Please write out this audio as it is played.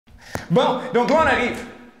Bon, donc là, on arrive.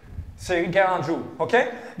 C'est 40 jours, OK?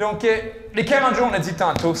 Donc, les 40 jours, on a dit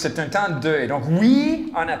tantôt, c'est un temps de deuil. Donc,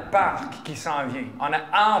 oui, on a Pâques qui s'en vient. On a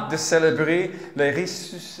hâte de célébrer la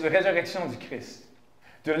résurrection du Christ,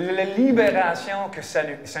 de la libération que ça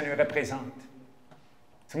nous représente.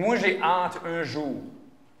 Moi, j'ai hâte un jour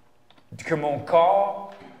que mon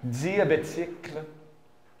corps diabétique, là,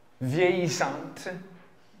 vieillissante,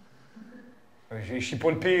 je ne suis pas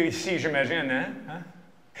le pire ici, j'imagine, hein?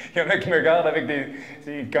 Il y en a qui me regardent avec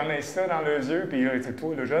ils connaissent ça dans leurs yeux, puis c'est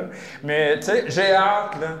toi, le jeune. Mais, tu sais, j'ai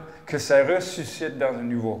hâte là, que ça ressuscite dans un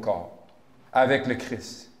nouveau corps, avec le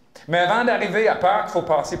Christ. Mais avant d'arriver à Pâques, il faut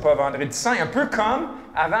passer par Vendredi Saint. Un peu comme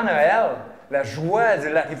avant Noël, la joie de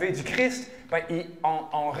l'arrivée du Christ, bien,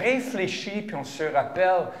 on réfléchit puis on se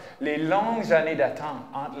rappelle les longues années d'attente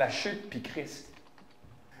entre la chute et Christ.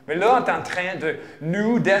 Mais là, on est en train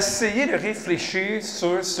d'essayer de réfléchir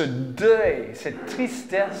sur ce deuil, cette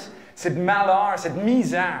tristesse, cette malheur, cette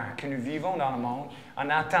misère que nous vivons dans le monde en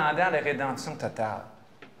attendant la rédemption totale.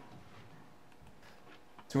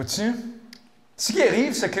 Tu vois-tu? Ce qui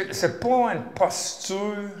arrive, c'est que ce n'est pas une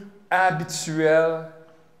posture habituelle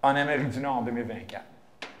en Amérique du Nord en 2024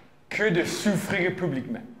 que de souffrir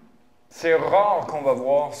publiquement. C'est rare qu'on va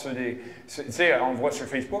voir sur des... Tu sais, on voit sur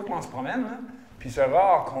Facebook, on se promène, là. Puis c'est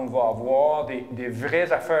rare qu'on va avoir des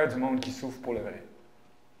vraies affaires du monde qui souffrent pour le vrai.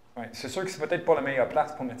 Ouais, c'est sûr que c'est peut-être pas la meilleure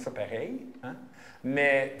place pour mettre ça pareil, hein?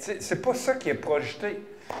 Mais c'est pas ça qui est projeté.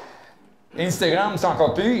 Instagram, c'est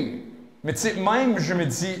encore pire. Mais tu sais, même, je me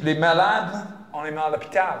dis, les malades, on les met à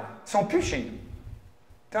l'hôpital. Ils sont plus chez nous.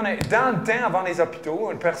 Dans le temps, avant les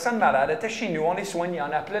hôpitaux, une personne malade était chez nous, on les soignait,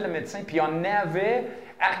 on appelait le médecin, puis on avait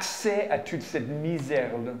accès à toute cette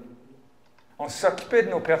misère-là. On s'occupait de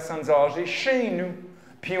nos personnes âgées chez nous,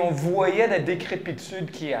 puis on voyait la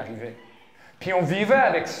décrépitude qui arrivait. Puis on vivait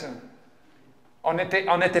avec ça. On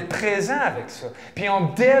était présent avec ça. Puis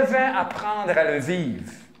on devait apprendre à le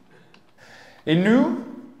vivre. Et nous,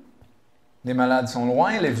 les malades sont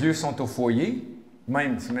loin, les vieux sont au foyer.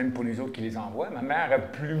 C'est même pour nous autres qui les envoient. Ma mère a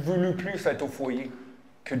voulu plus être au foyer,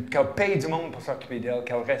 qu'elle paye du monde pour s'occuper d'elle,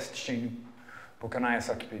 qu'elle reste chez nous pour qu'on aille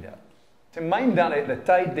s'occuper d'elle. T'sais, même dans la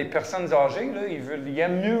tête des personnes âgées, là, il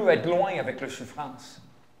aiment mieux être loin avec la souffrance,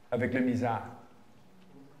 avec la misère.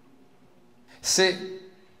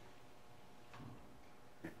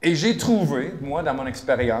 Et j'ai trouvé, moi, dans mon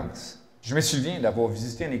expérience, je me souviens d'avoir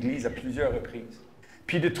visité une église à plusieurs reprises,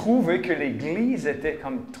 puis de trouver que l'église était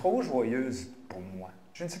comme trop joyeuse pour moi.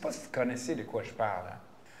 Je ne sais pas si vous connaissez de quoi je parle. Hein?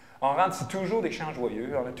 On rentre, c'est toujours des chants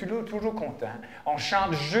joyeux, on est toujours content. On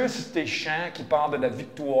chante juste des chants qui parlent de la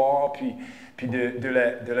victoire, puis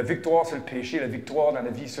de la victoire sur le péché, la victoire dans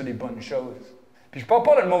la vie sur les bonnes choses. Puis je ne parle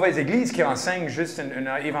pas d'une mauvaise église qui enseigne juste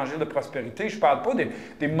un évangile de prospérité. Je ne parle pas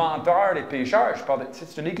des menteurs, des pécheurs. Je parle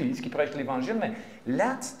c'est une église qui prêche l'évangile, mais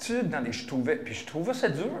l'attitude dans les... Je trouvais ça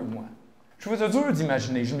dur, moi. Je trouvais ça dur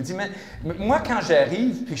d'imaginer. Je me dis, mais moi, quand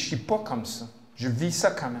j'arrive, puis je ne suis pas comme ça. Je vis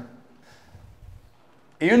ça comment?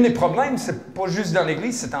 Et un des problèmes, c'est pas juste dans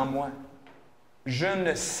l'Église, c'est en moi. Je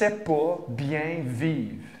ne sais pas bien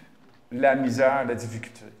vivre la misère, la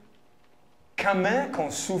difficulté. Comment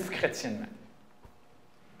qu'on souffre chrétiennement?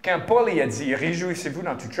 Quand Paul il a dit « Réjouissez-vous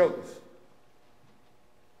dans toutes choses »,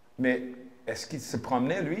 mais est-ce qu'il se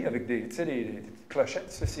promenait, lui, avec des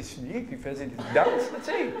clochettes sur ses souliers, puis il faisait des danses,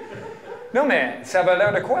 tu sais? Non, mais ça avait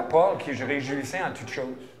l'air de quoi, Paul, qui je réjouissais en toutes choses?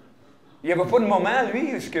 Il n'y avait pas de moment,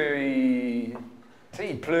 lui, où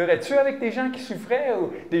il pleurait-tu avec des gens qui souffraient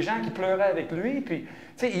ou des gens qui pleuraient avec lui? Puis,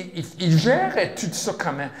 il gérait tout ça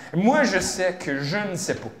comment? Moi, je sais que je ne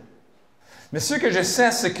sais pas. Mais ce que je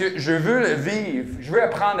sais, c'est que je veux le vivre. Je veux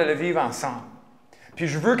apprendre à le vivre ensemble. Puis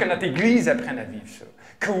je veux que notre Église apprenne à vivre ça.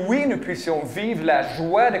 Que oui, nous puissions vivre la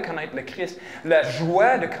joie de connaître le Christ, la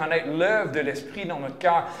joie de connaître l'œuvre de l'Esprit dans notre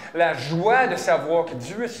cœur, la joie de savoir que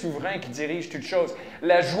Dieu est souverain qui dirige toutes choses,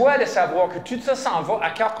 la joie de savoir que tout ça s'en va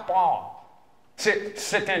à quelque part.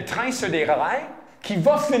 C'est un train sur des rails qui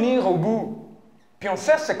va finir au bout. Puis on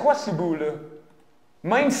sait c'est quoi ce bout-là.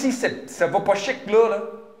 Même si ça ne va pas chic là.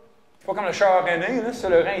 C'est pas comme le char René, là, sur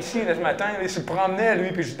le Rhin ici, là, ce matin, là, il se promenait,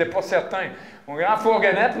 lui, puis j'étais pas certain. Mon grand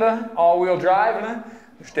fourgonnette, là, all-wheel drive, là,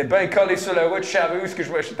 j'étais bien collé sur la route, je savais où ce que je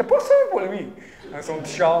voulais. J'étais pas sûr pour lui, dans son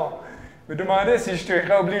petit char. Je me demandais si je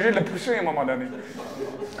serais obligé de le pousser à un moment donné.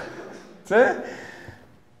 Tu sais?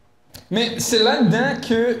 Mais c'est là-dedans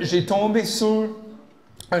que j'ai tombé sur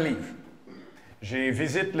un livre. J'ai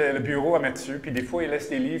visite le bureau à Mathieu, puis des fois, il laisse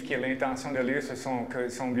des livres qu'il a l'intention de lire sur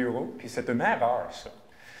son bureau, puis c'est une erreur, ça.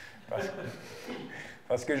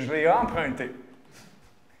 Parce que je l'ai emprunté,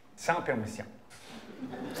 sans permission.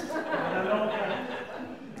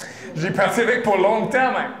 J'ai parti avec pour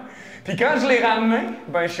longtemps même. Puis quand je l'ai ramené,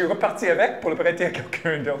 ben, je suis reparti avec pour le prêter à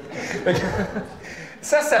quelqu'un d'autre.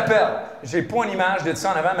 Ça s'appelle, j'ai pas une image de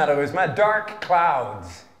ça en avant malheureusement, Dark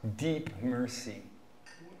Clouds, Deep Mercy.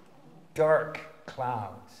 Dark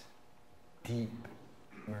Clouds, Deep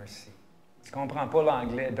Mercy. Tu comprends pas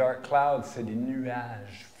l'anglais? Dark Clouds, c'est des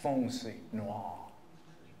nuages foncés, noirs.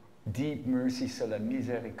 Deep Mercy, c'est la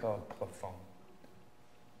miséricorde profonde.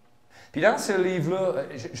 Puis dans ce livre-là,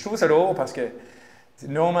 je trouve ça drôle parce que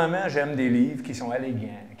normalement, j'aime des livres qui sont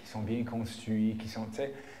élégants, qui sont bien construits, qui sont, tu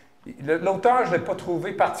sais... L'auteur, je ne l'ai pas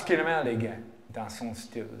trouvé particulièrement élégant dans son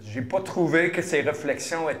style. Je n'ai pas trouvé que ses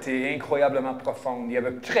réflexions étaient incroyablement profondes. Il y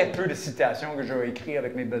avait très peu de citations que j'aurais écrites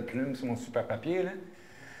avec mes belles plumes sur mon super papier, là.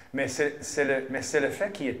 Mais c'est le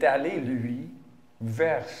fait qu'il est allé, lui,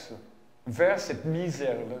 vers ça, vers cette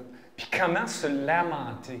misère-là. Puis comment se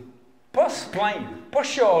lamenter. Pas se plaindre, pas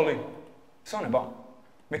chialer. Ça, on est bon.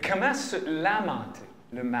 Mais comment se lamenter,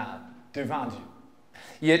 le mal, devant Dieu.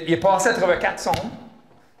 Il est passé à travers 4 psaumes,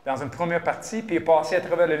 dans une première partie, puis il est passé à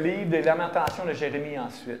travers le livre des Lamentations de Jérémie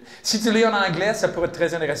ensuite. Si tu lis en anglais, ça pourrait être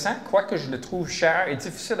très intéressant, quoique je le trouve cher et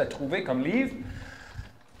difficile à trouver comme livre.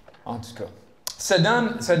 En tout cas, ça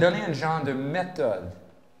donnait un genre de méthode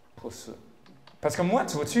pour ça. Parce que moi,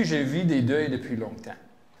 tu vois-tu, j'ai vu des deuils depuis longtemps.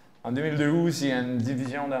 En 2012, il y a une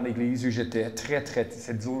division dans l'Église où j'étais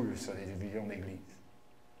c'est dur ça, les divisions d'Église.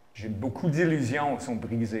 J'ai beaucoup d'illusions qui sont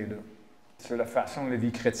brisées là, sur la façon dont la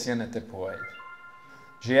vie chrétienne était pour être.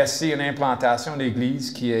 J'ai essayé une implantation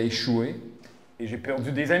d'Église qui a échoué et j'ai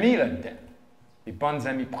perdu des amis là-dedans, des bonnes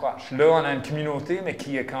amis proches. Là, on a une communauté, mais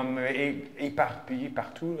qui est comme éparpillée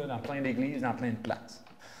partout, là, dans plein d'églises, dans plein de places.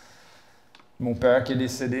 Mon père qui est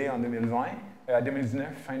décédé en 2019,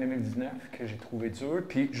 fin 2019, que j'ai trouvé dur.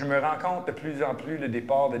 Puis je me rends compte de plus en plus le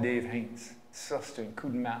départ de Dave Haynes. Ça, c'est un coup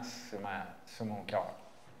de masse sur mon cœur.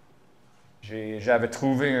 J'avais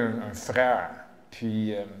trouvé un frère,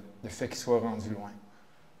 puis le fait qu'il soit rendu loin.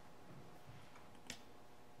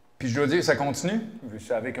 Puis je dois dire, ça continue. Vous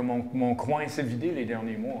savez que mon coin s'est vidé les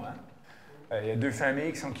derniers mois. Hein? Il y a 2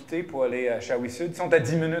 familles qui sont quittées pour aller à Shawi-Sud. Ils sont à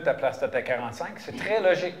 10 minutes à place d'être à 45. C'est très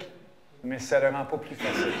logique, mais ça ne le rend pas plus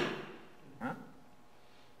facile. Hein?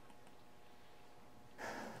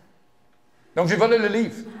 Donc, j'ai volé le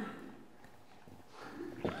livre.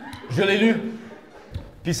 Je l'ai lu.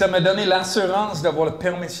 Puis ça m'a donné l'assurance d'avoir la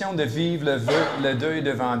permission de vivre le deuil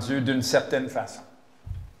devant Dieu d'une certaine façon.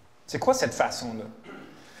 C'est quoi cette façon-là?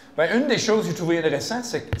 Bien, une des choses que j'ai trouvé intéressante,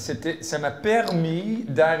 c'est que ça m'a permis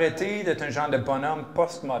d'arrêter d'être un genre de bonhomme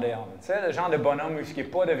postmoderne. Tu sais, le genre de bonhomme où il n'y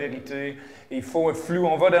a pas de vérité, il faut un flou,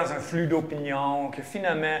 on va dans un flux d'opinion, que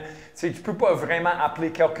finalement, tu ne peux pas vraiment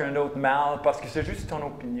appeler quelqu'un d'autre mal parce que c'est juste ton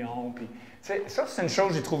opinion. Puis, ça, c'est une chose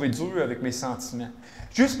que j'ai trouvé dure avec mes sentiments.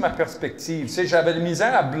 Juste ma perspective. Tu sais, j'avais de la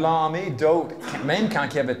misère à blâmer d'autres, même quand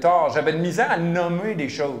il y avait tort. J'avais de la misère à nommer des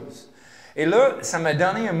choses. Et là, ça m'a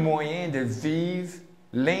donné un moyen de vivre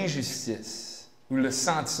l'injustice ou le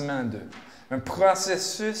sentiment de. Un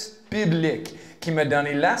processus biblique qui m'a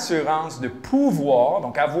donné l'assurance de pouvoir,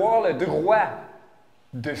 donc avoir le droit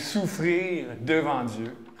de souffrir devant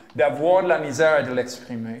Dieu, d'avoir de la misère et de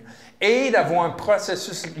l'exprimer, et d'avoir un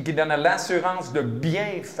processus qui donne l'assurance de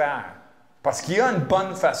bien faire. Parce qu'il y a une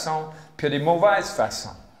bonne façon, puis il y a des mauvaises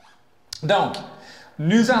façons. Donc,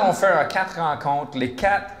 nous allons faire 4 rencontres, les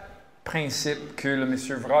 4 principes que le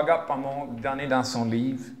monsieur Vragap m'a donné dans son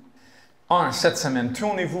livre. 1, cette semaine,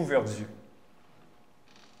 tournez-vous vers Dieu.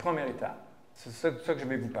 Première étape. C'est ça que je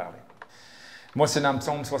vais vous parler. Moi, c'est dans le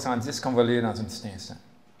Psaume 70 qu'on va lire dans un petit instant.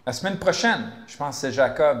 La semaine prochaine, je pense que c'est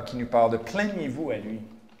Jacob qui nous parle de plaignez-vous à lui.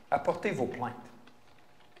 Apportez vos plaintes.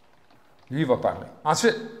 Lui, il va parler.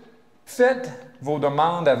 Ensuite, faites vos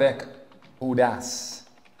demandes avec audace.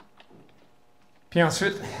 Puis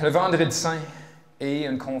ensuite, le vendredi saint, et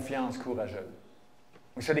une confiance courageuse.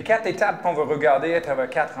 Donc, c'est les 4 étapes qu'on va regarder à travers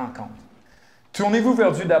 4 rencontres. Tournez-vous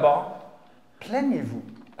vers Dieu d'abord. Plaignez-vous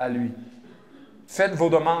à lui. Faites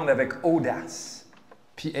vos demandes avec audace.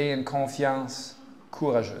 Puis ayez une confiance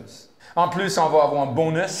courageuse. En plus, on va avoir un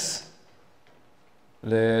bonus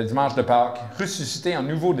le dimanche de Pâques, ressuscité en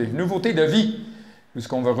nouveauté de vie,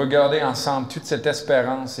 puisqu'on va regarder ensemble toute cette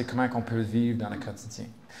espérance et comment on peut le vivre dans le quotidien.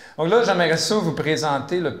 Donc là, j'aimerais ça vous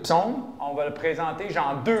présenter le psaume. On va le présenter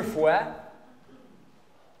genre 2 fois.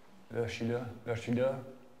 Là, je suis là, là, je suis là,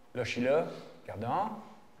 là, je suis là. Regardons.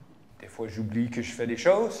 Des fois, j'oublie que je fais des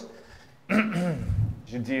choses.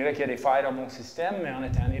 Je dirais qu'il y a des failles dans mon système, mais on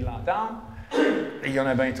est tanné de l'entendre. Et il y en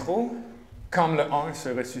a bien trop. Comme le 1 se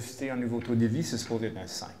ressusciter en nouveauté de vie, c'est supposé être un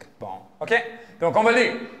 5. Bon, OK? Donc, on va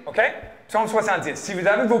lire, OK? Psaume 70. Si vous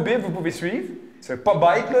avez vos Bibles, vous pouvez suivre. C'est pas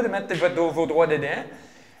bête là, de mettre vos droits dedans.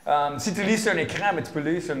 Si tu lis sur un écran, mais tu peux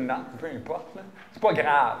lire sur une note, peu importe. C'est pas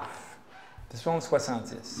grave. C'est Psaume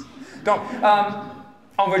 70. Donc,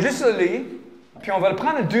 on va juste le lire, puis on va le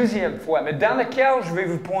prendre une deuxième fois, mais dans lequel je vais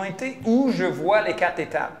vous pointer où je vois les 4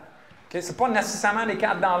 étapes. Okay? Ce n'est pas nécessairement les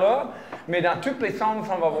 4 dans l'ordre, mais dans toutes les psaumes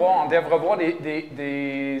qu'on va voir, on devrait voir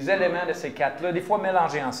des éléments de ces 4-là, des fois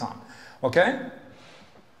mélangés ensemble. OK?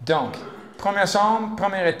 Donc, premier psaume,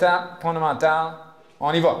 première étape fondamentale,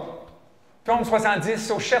 on y va. Psaume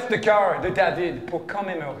 70, au chef de cœur de David pour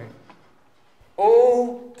commémorer.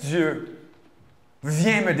 Ô Dieu,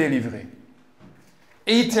 viens me délivrer.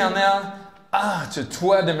 Éternel,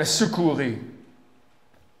 hâte-toi de me secourir.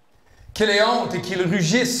 Qu'il ait honte et qu'il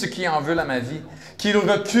rugisse ceux qui en veulent à ma vie. Qu'il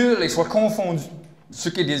recule et soit confondu ceux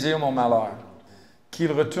qui désirent mon malheur.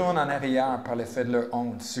 Qu'il retourne en arrière par l'effet de leur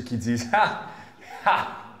honte ceux qui disent « Ha! Ha! »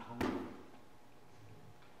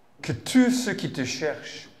 Que tous ceux qui te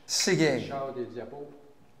cherchent s'égayent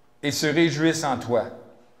et se réjouissent en toi.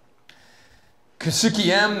 Que ceux qui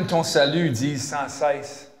aiment ton salut disent sans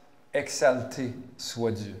cesse « Exalté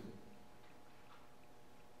soit Dieu. »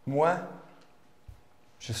 Moi,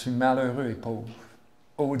 je suis malheureux et pauvre.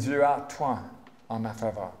 Ô Dieu, hâte-toi en ma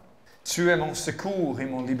faveur. Tu es mon secours et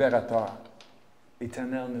mon libérateur.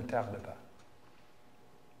 Éternel, ne tarde pas.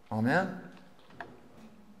 Amen.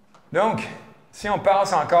 Donc, si on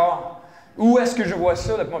passe encore, où est-ce que je vois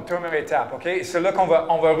ça, la première étape? Okay? C'est là qu'on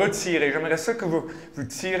va retirer. J'aimerais ça que vous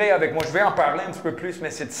tirez avec moi. Je vais en parler un petit peu plus,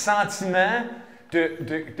 mais c'est le sentiment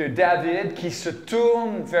de David qui se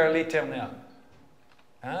tourne vers l'Éternel.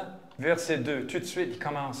 Hein? Verset 2, tout de suite, il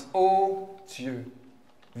commence. « Ô Dieu,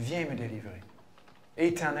 viens me délivrer.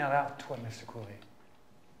 Éternel, hâte-toi de me secourir. »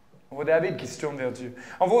 On voit David qui se tourne vers Dieu.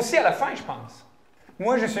 On voit aussi à la fin, je pense. «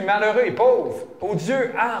 Moi, je suis malheureux et pauvre. Ô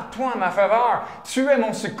Dieu, hâte-toi en ma faveur. Tu es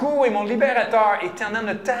mon secours et mon libérateur. Éternel,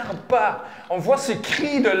 ne tarde pas. » On voit ce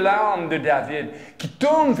cri de l'âme de David qui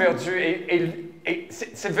tourne vers Dieu et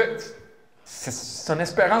son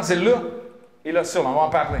espérance est là. Et là, on va en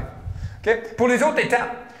parler. Okay? Pour les autres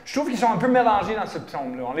étapes, je trouve qu'ils sont un peu mélangés dans ce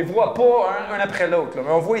psaume-là. On ne les voit pas un après l'autre.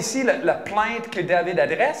 Mais on voit ici la plainte que David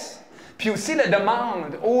adresse, puis aussi la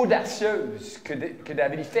demande audacieuse que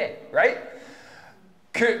David y fait. Right?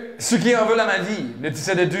 Que ceux qui en veulent à ma vie,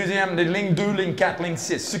 c'est le deuxième, de ligne 2, ligne 4, ligne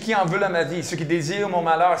 6. Ceux qui en veulent à ma vie, ceux qui désirent mon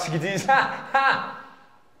malheur, ceux qui disent « Ha! Ha! »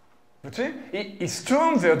 Vois-tu? Il se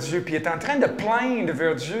tourne vers Dieu, puis il est en train de plaindre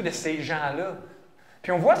vers Dieu de ces gens-là.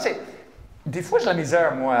 Puis on voit, des fois, j'ai la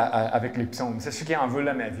misère, moi, avec les psaumes. C'est ceux qui en veulent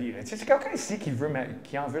à ma vie. Tu sais, c'est quelqu'un ici qui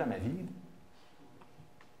en veut à ma vie?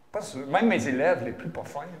 Pas sûr. Même mes élèves les plus pas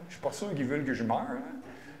fins, je ne suis pas sûr qu'ils veulent que je meure. Hein?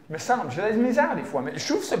 Il me semble, j'ai la misère des fois. Mais je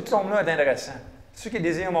trouve ce psaume-là intéressant. Ceux qui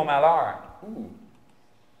désirent mon malheur.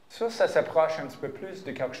 Ça s'approche un petit peu plus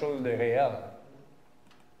de quelque chose de réel.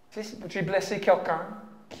 Tu sais, j'ai blessé quelqu'un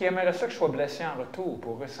qui aimerait ça que je sois blessé en retour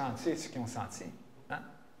pour ressentir ce qu'ils ont senti. Hein?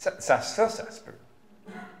 Ça se peut.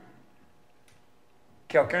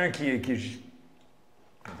 Quelqu'un qui est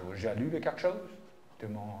jaloux de quelque chose, de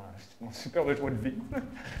mon super de joie de vie.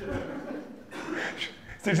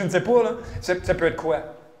 je ne sais pas, là. Ça peut être quoi?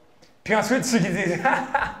 Puis ensuite, ceux qui disent « Ha,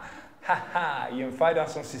 ha, ha, ha, il y a une faille dans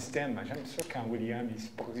son système. » J'aime ça quand William,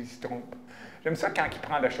 il se trompe. J'aime ça quand il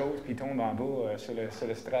prend la chose puis il tombe en bas sur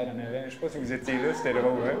le strade en avant. Je ne sais pas si vous étiez là, c'était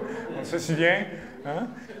drôle. Hein? On se souvient. Hein?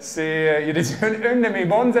 Une de mes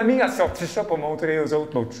bonnes amies a sorti ça pour montrer aux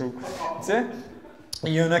autres l'autre chose. Tu sais?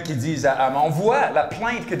 Il y en a qui disent, on voit la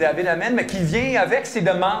plainte que David amène, mais qui vient avec ses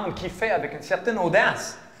demandes, qu'il fait avec une certaine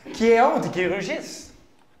audace, qui est honte et qui rugissent.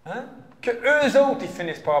 Hein? Que eux autres, ils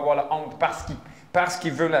finissent par avoir la honte parce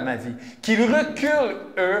qu'ils veulent à ma vie. Qu'ils reculent,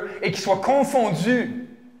 eux, et qu'ils soient confondus,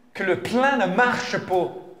 que le plan ne marche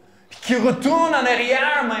pas, qu'ils retournent en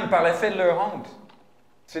arrière même par l'effet de leur honte.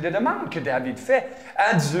 C'est des demandes que David fait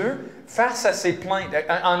à Dieu face à ses plaintes,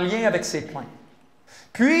 en lien avec ses plaintes.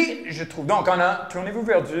 Puis, je trouve, donc on a, tournez-vous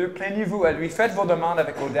vers Dieu, plaignez-vous à lui, faites vos demandes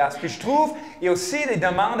avec audace. Puis je trouve, il y a aussi des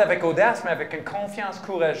demandes avec audace, mais avec une confiance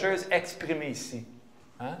courageuse exprimée ici.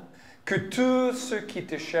 Hein? Que tous ceux qui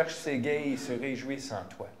te cherchent s'égayent et se réjouissent en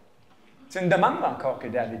toi. C'est une demande encore que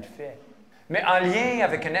David fait, mais en lien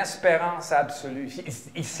avec une espérance absolue.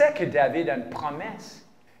 Il sait que David a une promesse.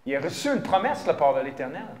 Il a reçu une promesse de la part de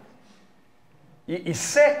l'Éternel. Il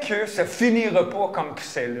sait que ça ne finira pas comme que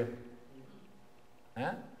c'est là.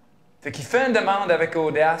 Hein? Fait qu'il fait une demande avec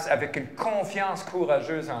audace, avec une confiance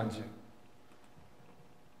courageuse en Dieu.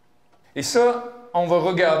 Et ça, on va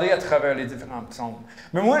regarder à travers les différents psaumes.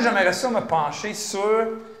 Mais moi, j'aimerais ça me pencher sur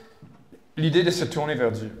l'idée de se tourner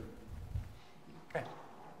vers Dieu. Okay.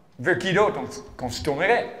 Vers qui d'autre qu'on se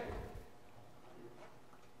tournerait?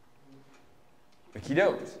 Vers qui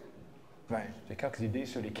d'autre? Ben, j'ai quelques idées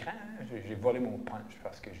sur l'écran. Hein. J'ai volé mon punch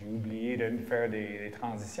parce que j'ai oublié de faire des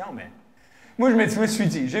transitions, mais moi, je me suis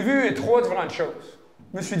dit, j'ai vu trois différentes choses.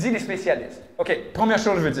 Je me suis dit, les spécialistes. OK, première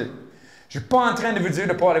chose, je veux dire. Je ne suis pas en train de vous dire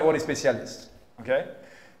de ne pas aller voir les spécialistes. OK?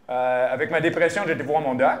 Avec ma dépression, j'ai été voir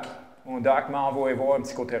mon doc. Mon doc m'a envoyé voir un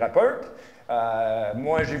psychothérapeute.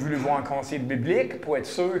 Moi, j'ai voulu voir un conseiller biblique pour être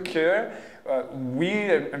sûr que, oui,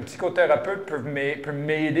 un psychothérapeute peut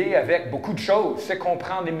m'aider avec beaucoup de choses. C'est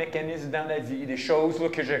comprendre des mécanismes dans la vie, des choses là,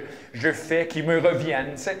 que je fais qui me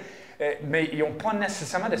reviennent. Mais ils n'ont pas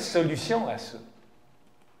nécessairement de solution à ça.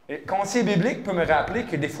 Le conseiller biblique peut me rappeler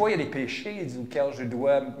que des fois, il y a des péchés auxquels je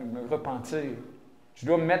dois me repentir. Je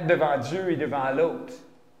dois me mettre devant Dieu et devant l'autre.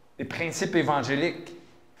 Les principes évangéliques.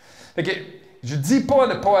 Fait que, je ne dis pas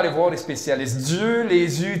de ne pas aller voir les spécialistes. Dieu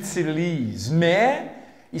les utilise, mais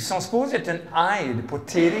ils sont supposés être une aide pour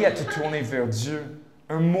t'aider à te tourner vers Dieu.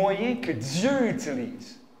 Un moyen que Dieu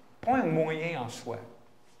utilise, pas un moyen en soi.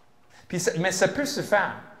 Mais ça peut se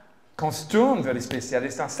faire qu'on se tourne vers les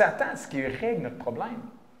spécialistes en s'attendant à ce qu'ils règlent notre problème.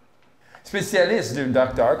 Spécialiste d'un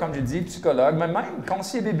docteur, comme je dis, psychologue, mais même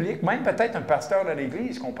conseiller biblique, même peut-être un pasteur de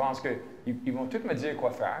l'Église, qu'on pense qu'ils vont tous me dire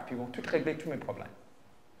quoi faire, puis ils vont tous régler tous mes problèmes.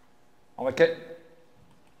 Mais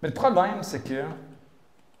le problème, c'est que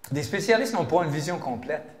des spécialistes n'ont pas une vision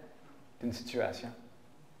complète d'une situation.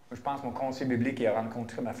 Moi, je pense que mon conseiller biblique il a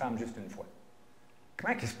rencontré ma femme juste une fois.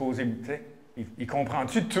 Comment il est supposé, tu sais, il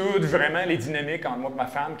comprend-tu toutes vraiment les dynamiques entre moi et ma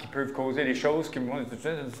femme qui peuvent causer des choses qui, moi,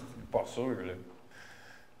 c'est pas sûr, là.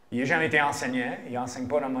 Il n'a jamais été enseignant, il n'enseigne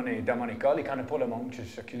pas dans mon école, il ne connaît pas le monde que je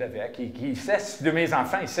circule avec. Il sait de mes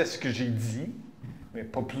enfants, il sait ce que j'ai dit, mais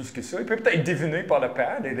pas plus que ça. Il peut peut-être deviner par le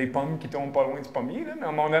père, des pommes qui tombent pas loin du pommier, là, mais à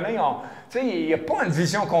un moment donné, il n'y a pas une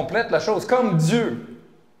vision complète de la chose. Comme Dieu,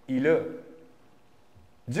 il a.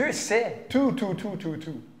 Dieu sait tout.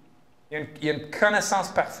 Il y a une connaissance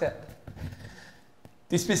parfaite.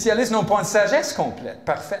 Les spécialistes n'ont pas une sagesse complète,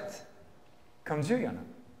 parfaite. Comme Dieu, il y en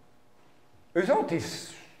a. Eux autres,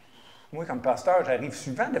 moi, comme pasteur, j'arrive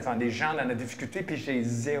souvent devant des gens dans la difficulté, puis j'ai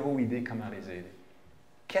zéro idée comment les aider.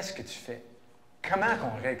 Qu'est-ce que tu fais? Comment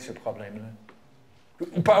on règle ce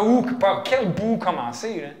problème-là? Par quel bout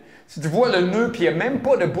commencer? Là? Si tu vois le nœud, puis il n'y a même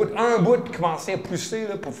pas de bout, un bout pour commencer à pousser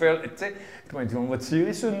là, pour faire. Tu sais, on va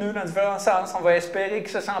tirer sur le nœud dans différents sens, on va espérer que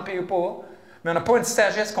ça ne s'empire pas. Mais on n'a pas une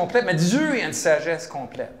sagesse complète. Mais Dieu a une sagesse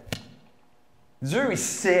complète. Dieu, il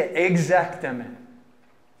sait exactement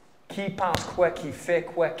qui pense quoi, qui fait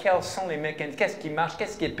quoi, quels sont les mécanismes, qu'est-ce qui marche,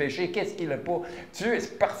 qu'est-ce qui est péché, qu'est-ce qui ne l'est pas. Dieu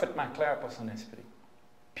est parfaitement clair par son esprit.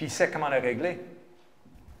 Puis il sait comment le régler.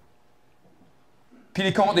 Puis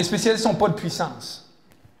les spécialistes n'ont pas de puissance.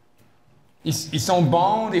 Ils sont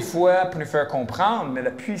bons des fois pour nous faire comprendre, mais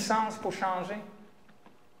la puissance pour changer.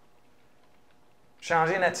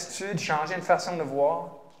 Changer une attitude, changer une façon de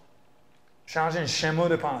voir, changer un schéma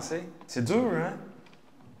de pensée. C'est dur, hein?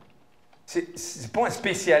 C'est pas un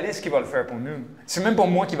spécialiste qui va le faire pour nous. C'est même pas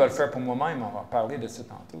moi qui va le faire pour moi-même. On va parler de ça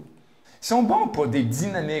tantôt. Ils sont bons pour des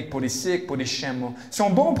dynamiques, pour des cycles, pour des schémas. Ils sont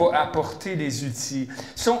bons pour apporter des outils.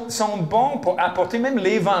 Ils sont bons pour apporter même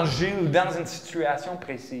l'Évangile dans une situation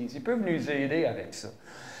précise. Ils peuvent nous aider avec ça.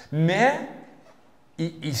 Mais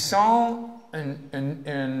ils sont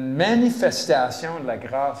une manifestation de la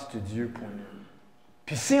grâce de Dieu pour nous.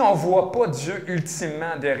 Puis si on ne voit pas Dieu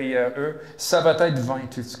ultimement derrière eux, ça va être vain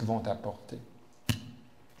tout ce qu'ils vont apporter.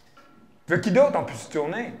 Vers qui d'autre on peut se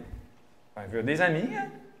tourner? Ben, vers des amis, hein?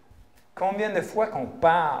 Combien de fois qu'on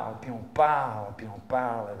parle, puis on parle, puis on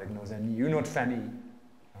parle avec nos amis ou notre famille?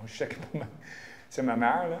 Donc, je sais que c'est ma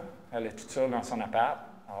mère, là. Elle est toute seule dans son appart.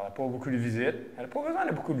 Alors, elle n'a pas beaucoup de visites. Elle n'a pas besoin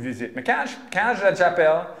de beaucoup de visites. Mais quand je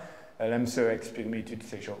l'appelle, elle aime ça, exprimer toutes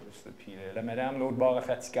ces choses. Puis la madame, l'autre bord est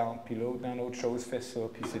fatigante, puis l'autre dans l'autre chose fait ça,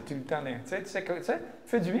 puis c'est tout le temps... Tu sais,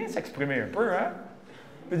 fait du bien s'exprimer un peu, hein?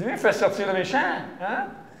 Fait du bien faire sortir le méchant, hein?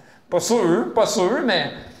 Pas sûr,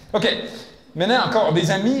 mais... OK. Maintenant, encore, des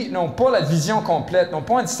amis n'ont pas la vision complète, n'ont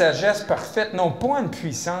pas une sagesse parfaite, n'ont pas une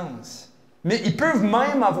puissance. Mais ils peuvent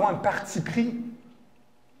même avoir un parti pris.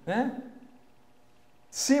 Hein?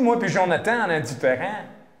 Si moi et Jonathan, on est différents,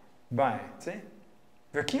 ben, tu sais,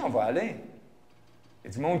 vers qui on va aller? Il y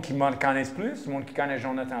a du monde qui me connaisse plus, du monde qui connaît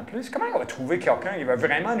Jonathan plus. Comment on va trouver quelqu'un qui va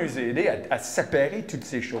vraiment nous aider à séparer toutes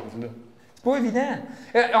ces choses-là? C'est pas évident.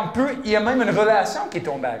 Il y a même une relation qui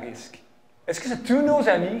tombe à risque. Est-ce que c'est tous nos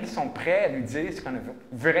amis qui sont prêts à nous dire ce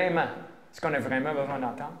qu'on a vraiment besoin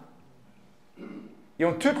d'entendre? Ils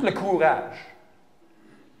ont tout le courage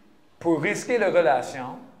pour risquer la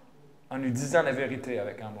relation en nous disant la vérité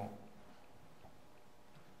avec amour.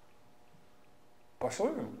 Pas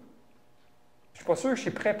sûr. Je ne suis pas sûr que je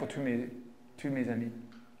suis prêt pour tous mes amis.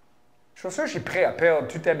 Je suis pas sûr que je suis prêt à perdre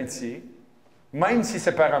toute amitié Même si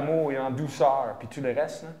c'est par amour et en douceur, puis tout le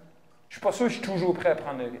reste, là, je ne suis pas sûr que je suis toujours prêt à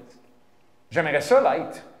prendre le risque. J'aimerais ça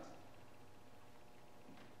l'être.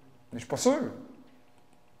 Mais je ne suis pas sûr.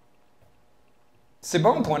 C'est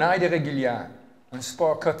bon pour une aide régulière, un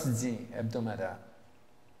support quotidien, hebdomadaire.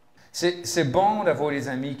 C'est bon d'avoir des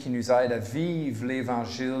amis qui nous aident à vivre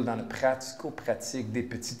l'Évangile dans le pratico-pratique des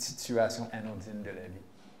petites situations anodines de la vie.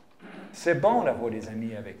 C'est bon d'avoir des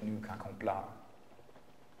amis avec nous quand on pleure.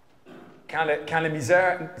 Quand la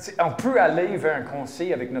misère, on peut aller vers un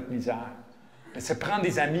conseil avec notre misère, mais c'est prendre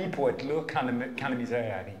des amis pour être là quand la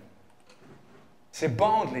misère arrive. C'est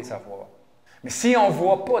bon de les avoir. Mais si on ne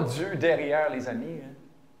voit pas Dieu derrière les amis, hein,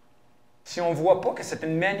 si on ne voit pas que c'est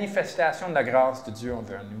une manifestation de la grâce de Dieu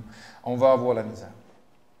envers nous, on va avoir la misère.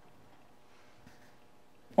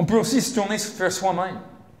 On peut aussi se tourner vers soi-même.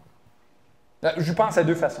 Je pense à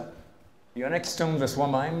deux façons. Il y en a qui se tournent vers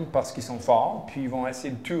soi-même parce qu'ils sont forts, puis ils vont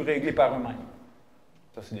essayer de tout régler par eux-mêmes.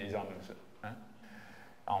 Ça, c'est des hommes, ça. Hein?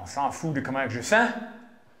 On s'en fout de comment je sens.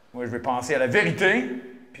 Moi, je vais penser à la vérité,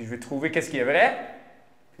 puis je vais trouver qu'est-ce qui est vrai,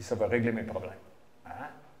 puis ça va régler mes problèmes. Hein?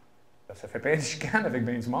 Ça fait plein de chicanes avec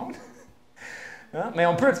bien du monde. Hein? Mais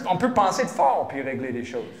on peut penser de fort, puis régler des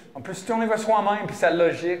choses. On peut se tourner vers soi-même, puis sa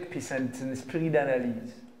logique, puis c'est un esprit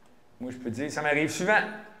d'analyse. Moi, je peux dire, ça m'arrive souvent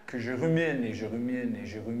que je rumine, et je rumine, et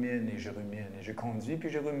je rumine, et je rumine, et je conduis, puis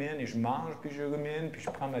je rumine, et je mange, puis je rumine, puis je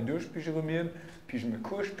prends ma douche, puis je rumine, puis je me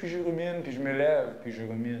couche, puis je rumine, puis je me lève, puis je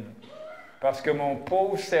rumine. Parce que mon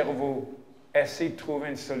pauvre cerveau essaie de trouver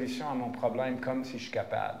une solution à mon problème comme si je suis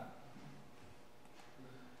capable.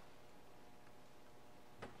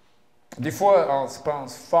 Des fois, on se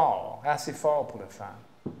pense fort, assez fort pour le faire.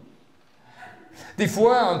 Des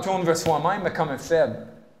fois, on tourne vers soi-même, mais comme un faible.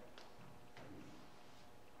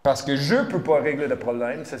 Parce que je ne peux pas régler le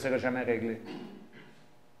problème, ça ne sera jamais réglé.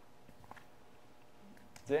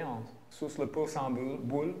 Tu sais, on sousse le pouce en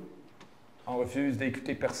boule, on refuse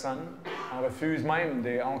d'écouter personne, on refuse même,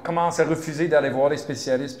 on commence à refuser d'aller voir les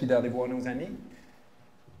spécialistes puis d'aller voir nos amis.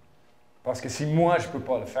 Parce que si moi, je ne peux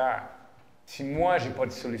pas le faire, si moi, je n'ai pas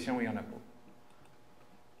de solution, il n'y en a pas.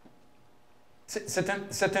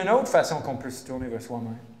 C'est une autre façon qu'on peut se tourner vers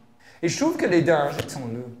soi-même. Et je trouve que les dangers sont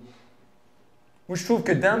là. Moi, je trouve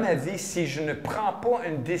que dans ma vie, si je ne prends pas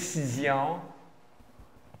une décision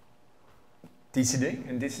décidée,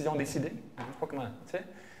 je ne sais pas comment, tu sais,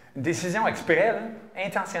 une décision exprès, là,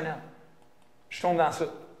 intentionnelle, je tombe dans ça.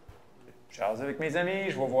 Je jase avec mes amis,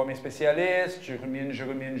 je vais voir mes spécialistes, je rumine, je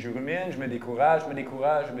me décourage,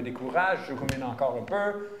 je rumine encore un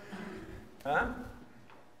peu. Hein?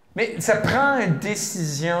 Mais ça prend une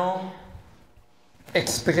décision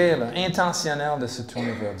exprès, là, intentionnelle de se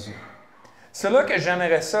tourner vers Dieu. C'est là que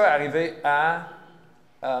j'aimerais ça arriver à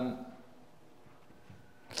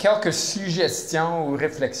quelques suggestions ou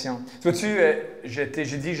réflexions. Vois-tu, j'ai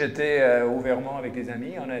dit que j'étais au Vermont avec des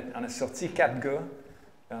amis. On a sorti 4 gars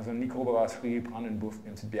dans une microbrasserie, prendre une bouffe,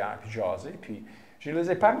 une petite bière, puis jaser. Puis je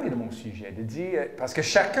leur ai parlé de mon sujet. De dire, parce que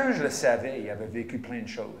chacun, je le savais, il avait vécu plein de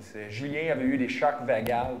choses. Julien avait eu des chocs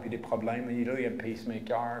vagales, puis des problèmes. Il a un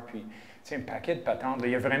pacemaker, puis un paquet de patentes.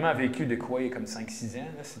 Il a vraiment vécu de quoi il y a comme 5-6 ans.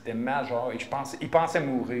 C'était majeur. Et il pensait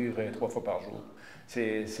mourir 3 fois par jour.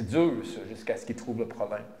 C'est dur, ça, jusqu'à ce qu'il trouve le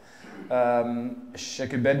problème. Je sais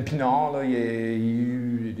que Ben Pinard, là, il a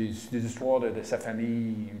eu des histoires de sa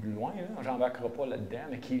famille loin. J'en embarquerai pas là-dedans,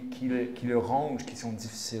 mais qui le rongent, qui sont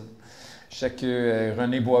difficiles. Je sais que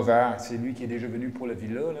René Boisvert, c'est lui qui est déjà venu pour la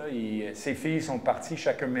villa. Là. Ses filles sont parties,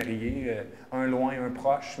 chacun marié, un loin, un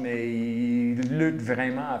proche, mais il lutte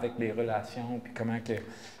vraiment avec les relations, puis comment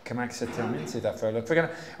que ça termine, cette affaire-là.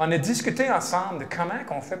 On a discuté ensemble de comment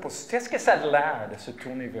on fait pour... Qu'est-ce que ça a l'air de se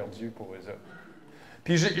tourner vers Dieu pour eux autres?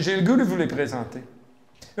 Puis j'ai le goût de vous les présenter.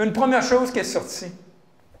 Une première chose qui est sortie,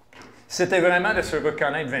 c'était vraiment de se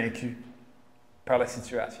reconnaître vaincu par la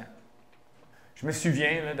situation. Je me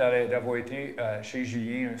souviens d'avoir été chez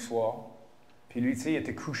Julien un soir, puis lui, tu sais, il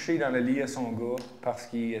était couché dans le lit à son gars parce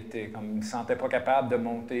qu'il ne se sentait pas capable de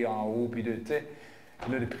monter en haut, puis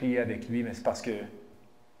de prier avec lui, mais c'est parce que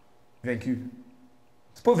vaincu.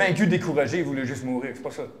 C'est pas vaincu, découragé, il voulait juste mourir, c'est pas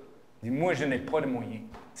ça. Il dit, moi, je n'ai pas de moyens.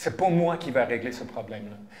 C'est pas moi qui va régler ce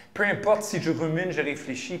problème-là. Peu importe si je rumine, je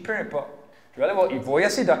réfléchis, peu importe. Je vais aller voir, il voyait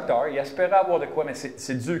ses docteurs, il espérait avoir de quoi, mais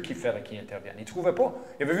c'est Dieu qui intervient. Il ne trouvait pas.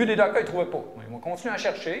 Il avait vu des docteurs, il ne trouvait pas. Ils vont continuer à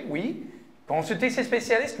chercher, oui. Consulter ses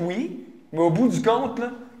spécialistes, oui. Mais au bout du compte,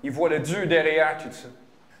 là, il voit le Dieu derrière tout ça.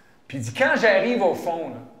 Puis il dit, quand j'arrive au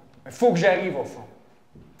fond, il faut que j'arrive au fond.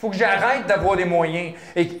 Il faut que j'arrête d'avoir des moyens.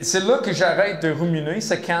 Et c'est là que j'arrête de ruminer,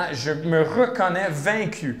 c'est quand je me reconnais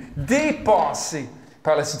vaincu, dépassé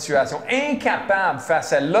par la situation, incapable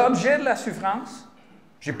face à l'objet de la souffrance,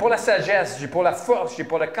 J'ai pas la sagesse, j'ai pas la force, j'ai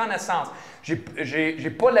pas la connaissance, j'ai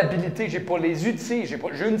pas l'habilité, j'ai pas les outils,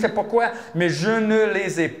 je ne sais pas quoi, mais je ne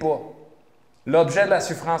les ai pas. L'objet de la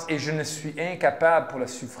souffrance, et je ne suis incapable pour la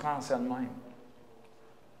souffrance elle-même.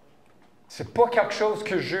 Ce n'est pas quelque chose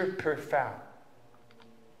que je peux faire.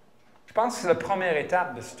 Je pense que c'est la première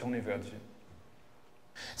étape de se tourner vers Dieu.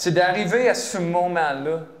 C'est d'arriver à ce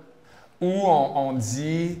moment-là où on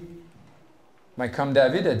dit, ben, comme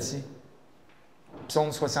David a dit,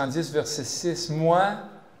 Psaume 70, verset 6, « Moi,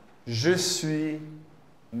 je suis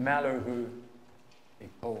malheureux et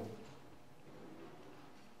pauvre. »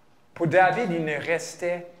 Pour David, il ne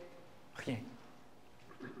restait rien.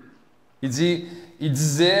 Il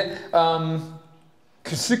disait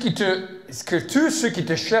que tous ceux qui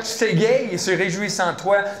te cherchent s'égayent et se réjouissent en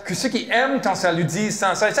toi, que ceux qui aiment ton salut disent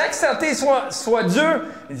sans cesse, exalté soit Dieu.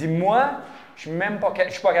 Il dit, moi, je ne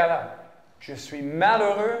suis pas capable. Je suis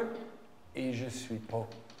malheureux et je suis pauvre.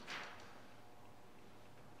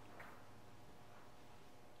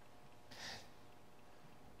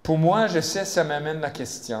 Pour moi, je sais, ça m'amène la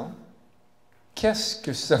question, qu'est-ce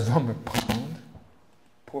que ça va me prendre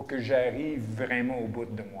pour que j'arrive vraiment au bout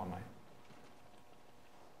de moi-même?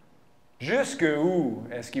 Jusqu'où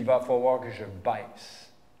est-ce qu'il va falloir que je baisse?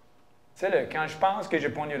 Tu sais, quand je pense que j'ai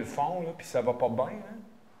pogné le fond, puis ça va pas bien, là,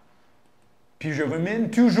 puis je rumine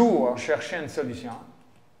toujours à chercher une solution,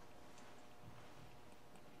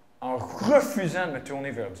 en refusant de me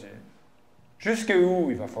tourner vers Dieu,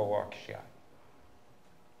 jusqu'où il va falloir que j'y aille?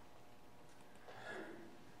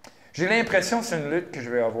 J'ai l'impression que c'est une lutte que je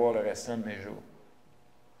vais avoir le restant de mes jours.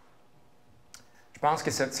 Je pense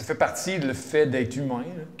que ça fait partie du fait d'être humain,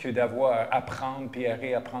 là, que d'avoir à apprendre puis à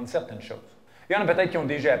réapprendre certaines choses. Il y en a peut-être qui ont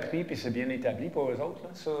déjà appris puis c'est bien établi pour eux autres. Là.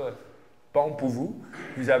 Ça, bon pour vous.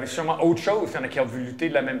 Vous avez sûrement autre chose. Il y en a qui ont vu lutter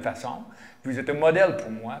de la même façon. Vous êtes un modèle pour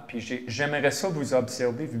moi. Puis j'aimerais ça vous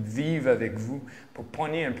observer, vivre avec vous pour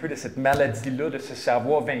poigner un peu de cette maladie-là, de se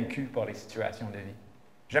savoir vaincu par les situations de vie.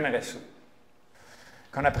 J'aimerais ça.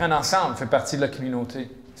 Qu'on apprenne ensemble fait partie de la communauté.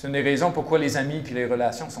 C'est une des raisons pourquoi les amis et les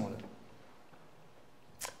relations sont là.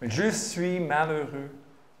 Je suis malheureux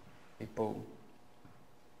et pauvre.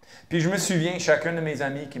 Puis je me souviens, chacun de mes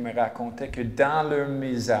amis qui me racontait que dans leur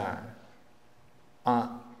misère,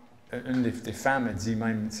 une des femmes a dit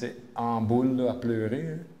même, tu sais, en boule là, à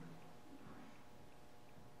pleurer, hein,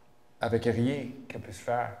 avec rien qu'elle puisse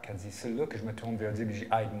faire, qu'elle dit, c'est là que je me tourne vers Dieu et je dis,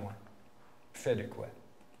 aide-moi. Fais de quoi?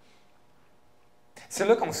 C'est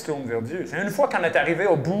là qu'on se tourne vers Dieu. C'est une fois qu'on est arrivé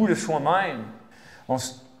au bout de soi-même,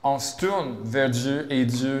 on se tourne vers Dieu et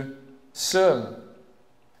Dieu seul.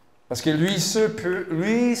 Parce que lui seul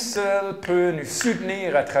peut nous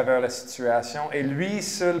soutenir à travers la situation et lui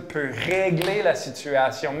seul peut régler la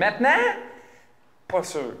situation. Maintenant, pas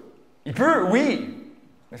sûr. Il peut, oui,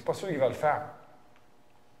 mais c'est pas sûr qu'il va le faire.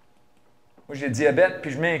 Moi, j'ai le diabète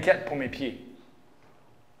puis je m'inquiète pour mes pieds.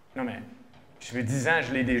 Non, mais je fais 10 ans,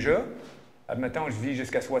 je l'ai déjà. Admettons, je vis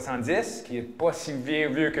jusqu'à 70, qui n'est pas si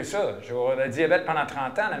vieux que ça. J'aurai le diabète pendant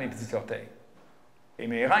 30 ans dans mes petits orteils. Et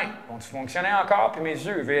mes reins vont fonctionner encore, puis mes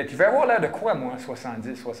yeux. Tu vas avoir l'air de quoi, moi,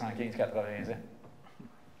 70, 75, 80 ans?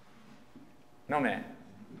 Non, mais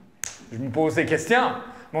je me pose des questions.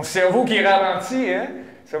 Mon cerveau qui ralentit, hein?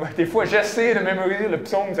 Ça va, des fois, j'essaie de mémoriser le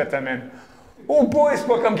psaume cette semaine. Oh boy, c'est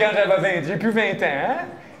pas comme quand j'avais 20, j'ai plus 20 ans, hein?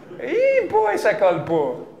 Eh boy, ça colle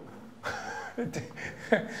pas.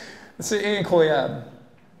 C'est incroyable.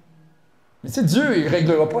 Mais tu sais, Dieu, il ne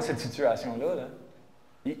réglera pas cette situation-là. Là.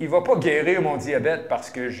 Il ne va pas guérir mon diabète parce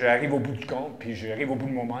que j'arrive au bout du compte, puis j'arrive au bout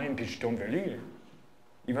de moi-même, puis je tourne vers lui. Là.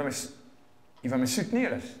 Il va me soutenir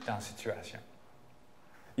là, dans la situation.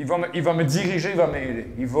 Il va me diriger, il va m'aider.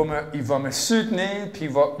 Il va me soutenir, puis il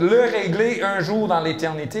va le régler un jour dans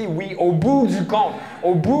l'éternité. Oui, au bout du compte,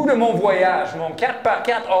 au bout de mon voyage, mon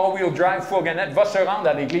 4x4 all-wheel drive fourgonnette va se rendre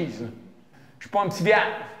à l'église. Là. Je ne suis pas un petit vieux.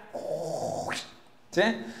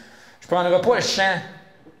 Tiens, je ne prendrai pas le champ.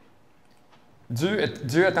 Dieu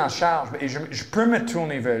est en charge et je peux me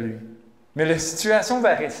tourner vers lui. Mais la situation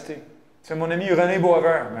va rester. C'est mon ami René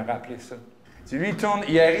Boisvert m'a rappelé ça. Lui,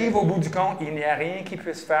 il arrive au bout du compte, il n'y a rien qu'il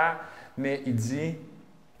puisse faire, mais il dit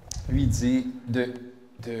de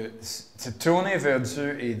se tourner vers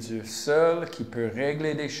Dieu et Dieu seul qui peut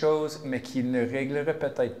régler des choses, mais qui ne réglerait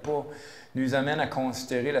peut-être pas, nous amène à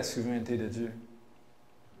considérer la souveraineté de Dieu.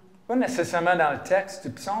 Pas nécessairement dans le texte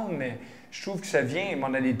du psaume, mais je trouve que ça vient à un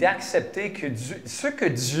moment donné d'accepter que ce que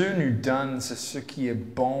Dieu nous donne, c'est ce qui est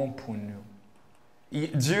bon pour nous.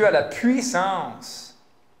 Dieu a la puissance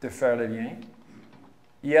de faire le bien.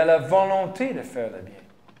 Il a la volonté de faire le bien.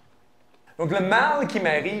 Donc le mal qui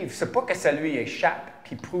m'arrive, ce n'est pas que ça lui échappe,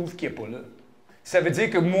 qui prouve qu'il n'est pas là. Ça veut dire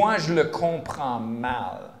que moi, je le comprends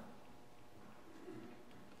mal.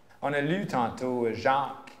 On a lu tantôt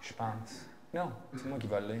Jacques, je pense. Non, c'est moi qui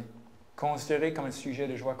vais le lire. Considérez comme un sujet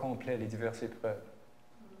de joie complet les diverses épreuves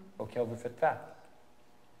auxquelles vous faites face.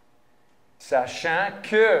 Sachant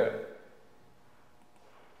que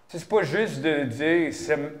c'est pas juste de dire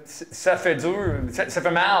ça fait dur, ça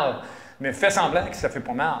fait mal, mais fais semblant que ça fait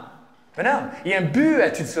pas mal. Mais non, il y a un but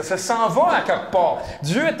à tout ça. Ça s'en va à quelque part.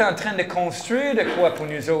 Dieu est en train de construire de quoi pour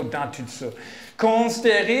nous autres dans tout ça.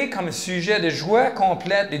 Considérez comme un sujet de joie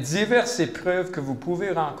complète les diverses épreuves que vous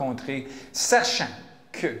pouvez rencontrer, sachant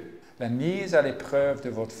que la mise à l'épreuve de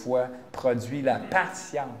votre foi produit la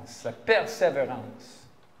patience, la persévérance.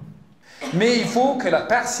 Mais il faut que la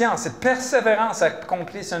patience, cette persévérance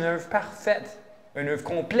accomplisse une œuvre parfaite, une œuvre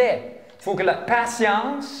complète. Il faut que la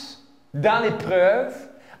patience, dans l'épreuve,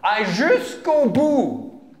 aille jusqu'au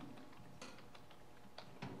bout,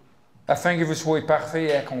 afin que vous soyez parfaits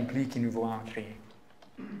et accomplis qui nous voit en créer.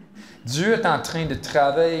 Dieu est en train de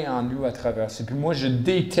travailler en nous à travers ça. Puis moi, je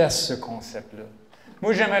déteste ce concept-là.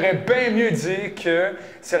 Moi, j'aimerais bien mieux dire que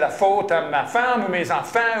c'est la faute à ma femme, ou mes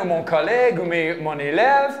enfants, ou mon collègue, ou mon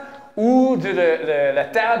élève, ou de la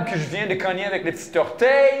table que je viens de cogner avec les petits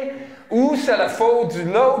orteils, ou c'est la faute de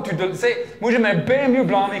l'autre. Moi, j'aimerais bien mieux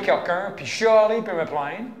blâmer quelqu'un, puis chialer, puis me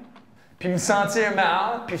plaindre, puis me sentir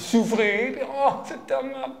mal, puis souffrir, puis « Oh, c'est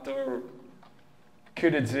tellement dur! » que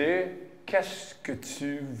de dire « Qu'est-ce que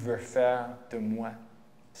tu veux faire de moi,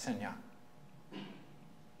 Seigneur? »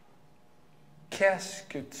 Qu'est-ce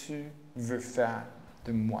que tu veux faire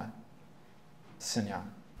de moi, Seigneur?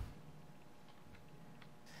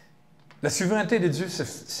 La souveraineté de Dieu,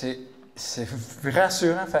 c'est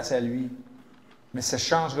rassurant face à lui, mais ça ne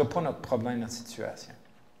changera pas notre problème, notre situation.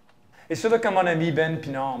 Et c'est là que mon ami Ben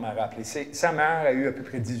Pinard m'a rappelé. Sa mère a eu à peu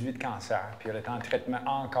près 18 cancers, puis elle est en traitement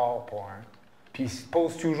encore pour un. Puis il se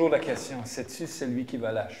pose toujours la question, sais-tu celui qui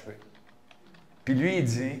va l'achever? Puis lui, il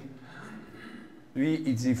dit,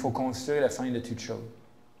 il faut considérer la fin de toute chose.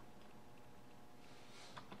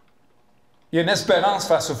 Il y a une espérance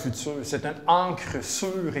face au futur. C'est une ancre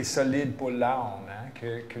sûre et solide pour l'âme, hein,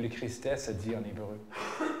 que le Christesse a dit en hébreu.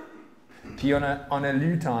 Puis on a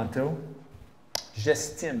lu tantôt,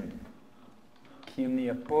 j'estime qu'il n'y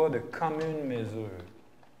a pas de commune mesure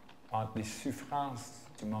entre les souffrances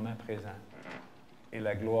du moment présent et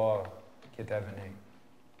la gloire qui est à venir.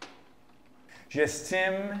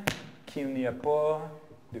 J'estime qu'il n'y a pas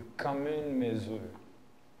de commune mesure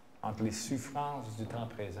entre les souffrances du temps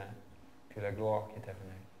présent et la gloire qui est à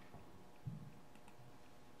venir.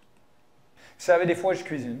 Vous savez, des fois, je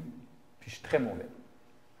cuisine, puis je suis très mauvais,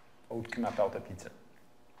 autre que ma pâte à pizza.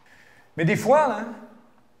 Mais des fois, là,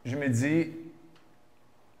 je me dis,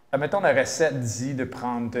 admettons, la recette dit de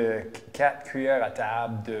prendre 4 cuillères à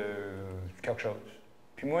table de quelque chose.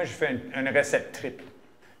 Puis moi, je fais une recette triple.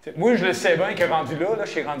 Moi, je le sais bien que rendu là, je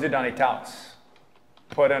suis rendu dans les tasses,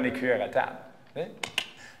 pas dans les cuillères à table. Hein?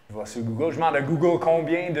 Je vais sur Google, je demande à Google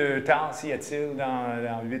combien de tasses y a-t-il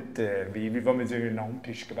dans 8, il va me dire le nombre,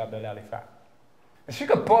 puis je suis capable d'aller les faire. Mais c'est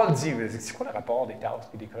ce que Paul dit, c'est quoi le rapport des tasses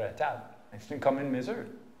et des cuillères à table? C'est une commune mesure.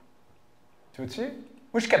 Tu vois-tu? Moi,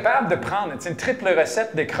 je suis capable de prendre une triple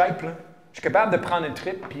recette de crêpes. Là. Je suis capable de prendre une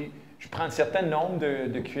triple, puis je prends un certain nombre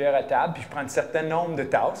de cuillères à table, puis je prends un certain nombre de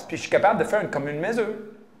tasses, puis je suis capable de faire une commune mesure.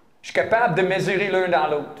 Je suis capable de mesurer l'un dans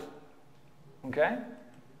l'autre. OK?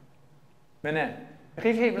 Maintenant,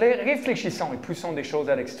 réfléchissons et poussons des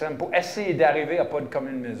choses à l'extrême pour essayer d'arriver à pas de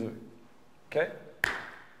commune mesure. OK?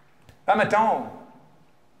 Admettons,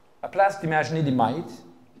 à place d'imaginer des mètres,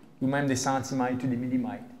 ou même des centimètres ou des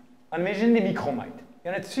millimètres, on imagine des micromètres. Il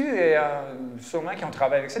y en a-tu sûrement qui ont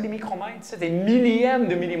travaillé avec ça, des micromètres? C'est des millièmes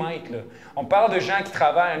de millimètres. Là. On parle de gens qui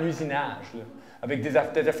travaillent en usinage, là, avec des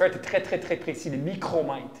affaires très, très, très précises, des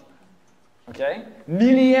micromètres. OK?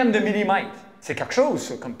 Millièmes de millimètres. C'est quelque chose,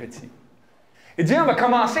 ça, comme petit. Et Dieu, on va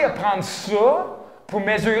commencer à prendre ça pour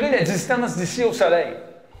mesurer la distance d'ici au Soleil.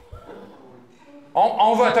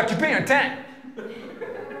 On va t'occuper un temps.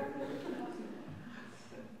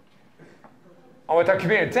 On va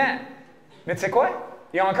t'occuper un temps. Mais tu sais quoi?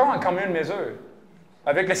 Il y a encore une commune mesure.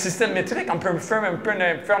 Avec le système métrique, on peut faire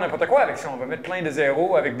n'importe quoi avec ça. On va mettre plein de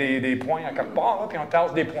zéros avec des points à quelque part, là, puis on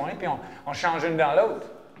tasse des points, puis on change une dans l'autre.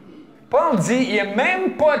 Paul dit, il n'y a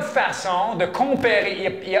même pas de façon de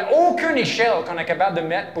comparer, il n'y a aucune échelle qu'on est capable de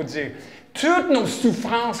mettre pour dire toutes nos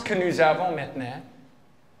souffrances que nous avons maintenant.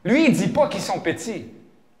 Lui, il ne dit pas qu'ils sont petits.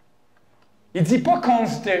 Il ne dit pas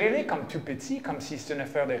considérez-les comme tout petits, comme si c'était une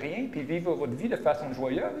affaire de rien, puis vivre votre vie de façon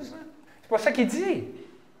joyeuse. C'est pas ça qu'il dit.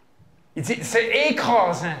 Il dit, c'est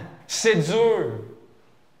écrasant, c'est dur.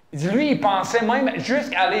 Il dit, lui, il pensait même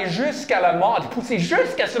aller jusqu'à la mort, il poussait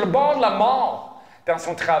jusqu'à sur le bord de la mort dans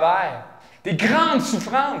son travail. Des grandes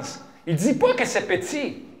souffrances. Il ne dit pas que c'est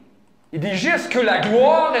petit. Il dit juste que la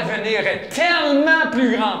gloire à venir est tellement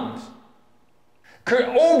plus grande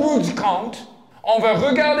qu'au bout du compte, on va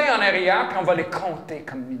regarder en arrière et on va les compter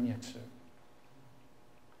comme miniatures.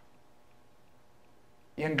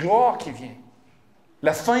 Il y a une gloire qui vient.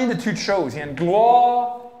 La fin de toute chose, il y a une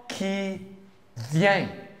gloire qui vient.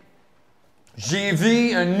 J'ai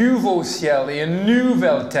vu un nouveau ciel et une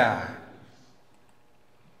nouvelle terre.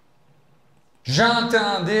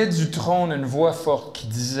 J'entendais du trône une voix forte qui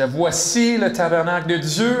disait, « Voici le tabernacle de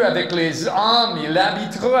Dieu avec les hommes, il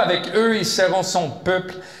habitera avec eux, ils seront son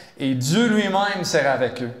peuple, et Dieu lui-même sera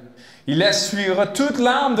avec eux. Il essuiera toute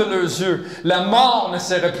larme de leurs yeux, la mort ne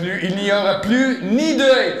sera plus, il n'y aura plus ni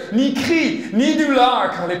deuil, ni cri, ni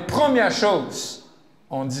douleur, car les premières choses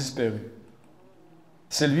ont disparu. »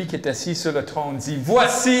 Celui qui est assis sur le trône dit, «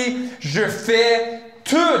 Voici, je fais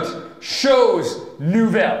toutes choses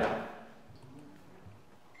nouvelles. »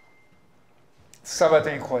 Ça va être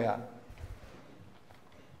incroyable.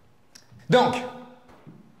 Donc,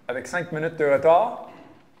 avec 5 minutes de retard,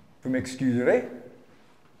 vous m'excuserez,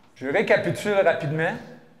 je récapitule rapidement,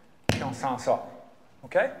 puis on s'en sort.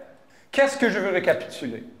 OK? Qu'est-ce que je veux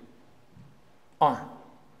récapituler? 1.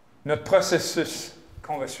 Notre processus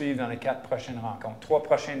qu'on va suivre dans les 4 prochaines rencontres. 3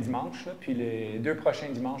 prochains dimanches, là, puis les 2 prochains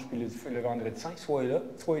dimanches, puis le vendredi saint. Soyez là,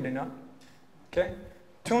 soyez là. OK?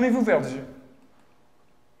 Tournez-vous vers Dieu.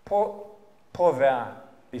 Pas vers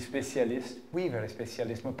les spécialistes, oui, vers les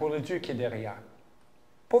spécialistes, mais pour le Dieu qui est derrière.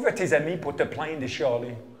 Pas vers tes amis pour te plaindre et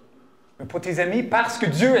chialer, mais pour tes amis parce que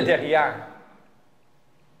Dieu est derrière.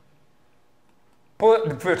 Pas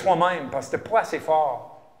pour toi-même, parce que tu n'es pas assez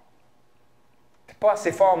fort. Tu n'es pas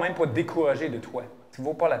assez fort même pour te décourager de toi. Ça ne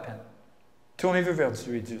vaut pas la peine. Tournez-vous vers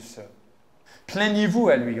Dieu et Dieu seul. Plaignez-vous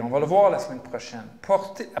à lui. On va le voir la semaine prochaine.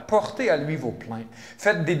 Portez à lui vos plaintes.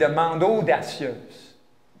 Faites des demandes audacieuses.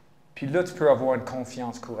 Puis là, tu peux avoir une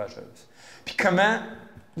confiance courageuse. Puis comment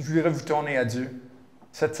je voudrais vous tourner à Dieu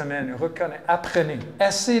cette semaine? Apprenez,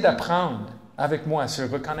 essayez d'apprendre avec moi à se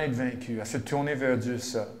reconnaître vaincu, à se tourner vers Dieu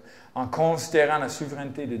seul, en considérant la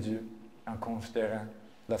souveraineté de Dieu, en considérant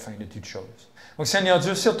la fin de toutes choses. Donc, Seigneur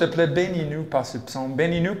Dieu, s'il te plaît, bénis-nous par ce psaume,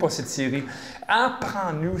 bénis-nous par cette série.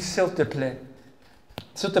 Apprends-nous, s'il te plaît.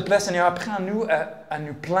 S'il te plaît, Seigneur, apprends-nous à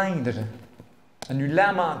nous plaindre, à nous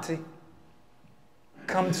lamenter,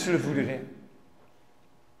 comme tu le voudrais.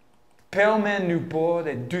 Permets-nous pas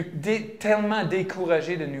d'être tellement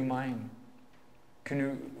découragés de nous-mêmes que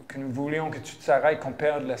nous voulions que tout s'arrête, qu'on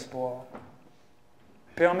perde l'espoir.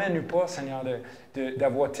 Permets-nous pas, Seigneur,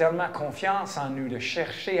 d'avoir tellement confiance en nous, de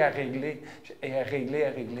chercher à régler et à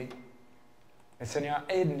régler. Mais Seigneur,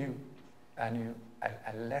 aide-nous à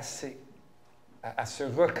laisser, à se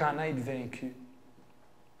reconnaître vaincu,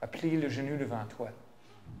 à plier le genou devant toi.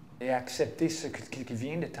 Et accepter ce qui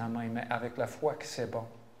vient de ta main, mais avec la foi que c'est bon,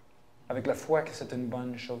 avec la foi que c'est une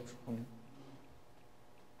bonne chose pour nous.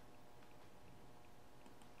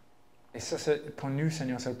 Et ça, pour nous,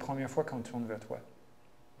 Seigneur, c'est la première fois qu'on tourne vers toi.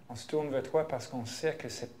 On se tourne vers toi parce qu'on sait que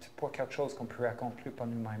ce n'est pas quelque chose qu'on peut accomplir par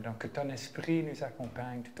nous-mêmes. Donc, que ton esprit nous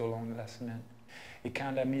accompagne tout au long de la semaine. Et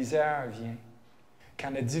quand la misère vient,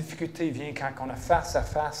 quand la difficulté vient, quand on est face à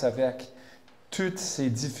face avec toutes ces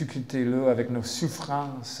difficultés-là, avec nos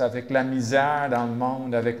souffrances, avec la misère dans le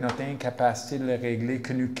monde, avec notre incapacité de les régler,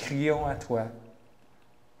 que nous crions à toi,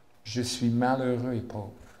 « Je suis malheureux et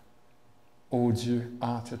pauvre. Ô Dieu,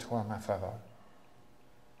 entre-toi en ma faveur. »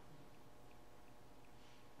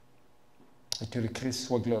 Et que le Christ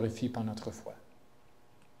soit glorifié par notre foi.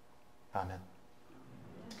 Amen.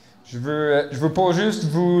 Je veux pas juste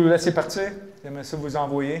vous laisser partir, j'aimerais ça vous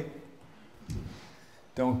envoyer.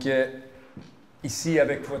 Donc, ici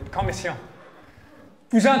avec votre commission.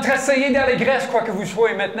 Vous entresseyez dans les graisses, quoi que vous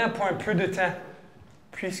soyez maintenant, pour un peu de temps,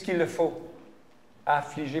 puisqu'il le faut,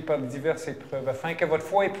 affligé par diverses épreuves, afin que votre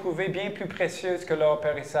foi éprouvée, bien plus précieuse que l'or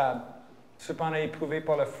périssable, cependant éprouvée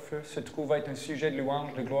par le feu, se trouve être un sujet de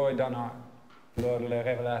louange, de gloire et d'honneur, lors de la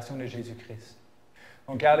révélation de Jésus-Christ.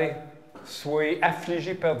 Donc, allez, soyez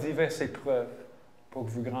affligés par diverses épreuves, pour que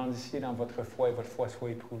vous grandissiez dans votre foi et votre foi soit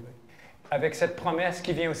éprouvée. Avec cette promesse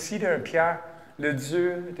qui vient aussi d'un Pierre, le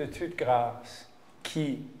Dieu de toute grâce,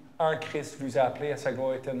 qui, en Christ, vous a appelé à sa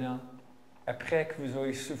gloire éternelle, après que vous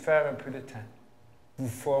aurez souffert un peu de temps, vous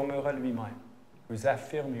formera lui-même, vous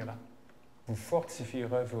affirmera, vous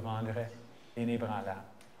fortifiera, vous rendra inébranlable.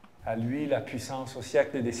 À lui la puissance au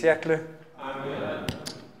siècle des siècles. Amen.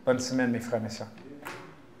 Bonne semaine, mes frères et mes sœurs.